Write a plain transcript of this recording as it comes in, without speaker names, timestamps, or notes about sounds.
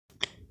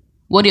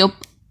What up?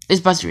 It's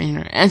Buster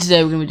here, and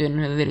today we're gonna be doing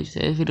another video.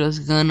 Today's video is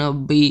gonna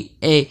be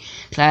a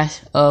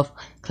Clash of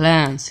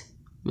Clans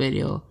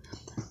video.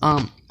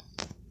 I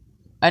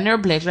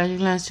never played Clash of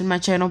Clans in my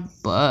channel,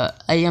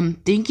 but I am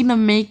thinking of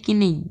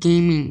making a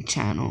gaming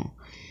channel.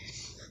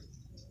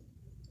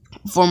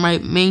 For my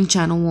main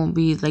channel, won't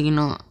be like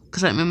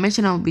cause my main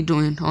channel will be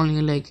doing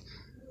only like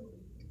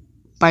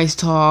Vice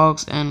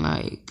talks and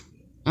like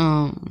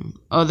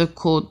other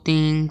cool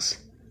things.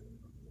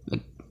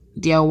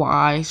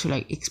 DIY, so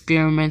like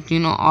experiment,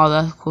 all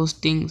that cool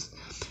things.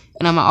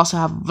 And I might also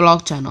have a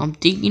vlog channel. I'm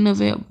thinking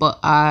of it, but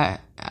I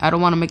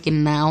don't want to make it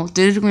now.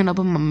 This is going up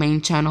on my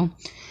main channel.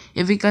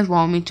 If you guys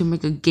want me to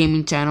make a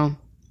gaming channel,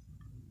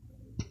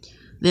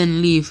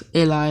 then leave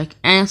a like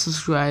and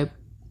subscribe.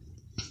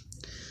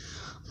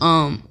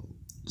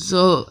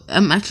 So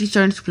I'm actually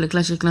starting to play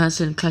Clash of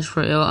Clans and Clash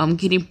Royale. I'm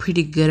getting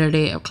pretty good at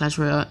it at Clash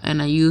Royale,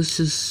 and I used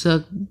to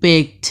suck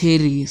big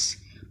titties,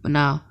 but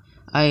now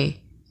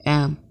I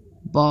am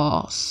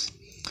boss.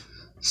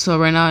 So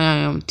right now I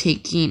am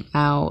taking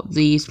out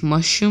these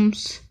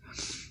mushrooms,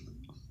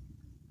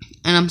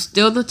 and I'm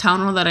still the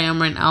town hall that I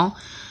am right now,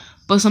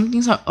 but some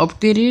things are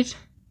upgraded.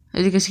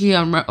 As you can see,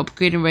 I'm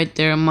upgrading right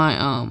there in my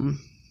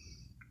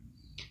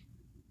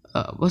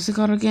what's it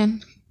called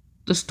again?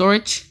 The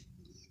storage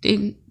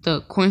thing,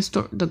 the coin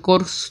store, the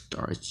gold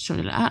storage.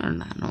 I don't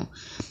know.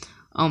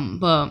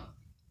 But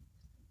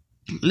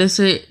let's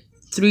say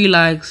 3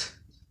 likes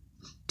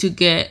to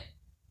get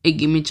a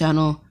gaming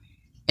channel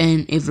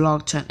and a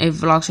vlog channel. A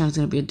vlog channel is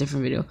gonna be a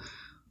different video.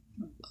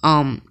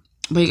 But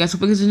you guys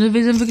hope you guys enjoy the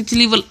video. Don't forget to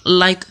leave a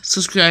like,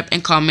 subscribe,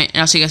 and comment.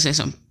 And I'll see you guys next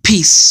time.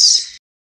 Peace.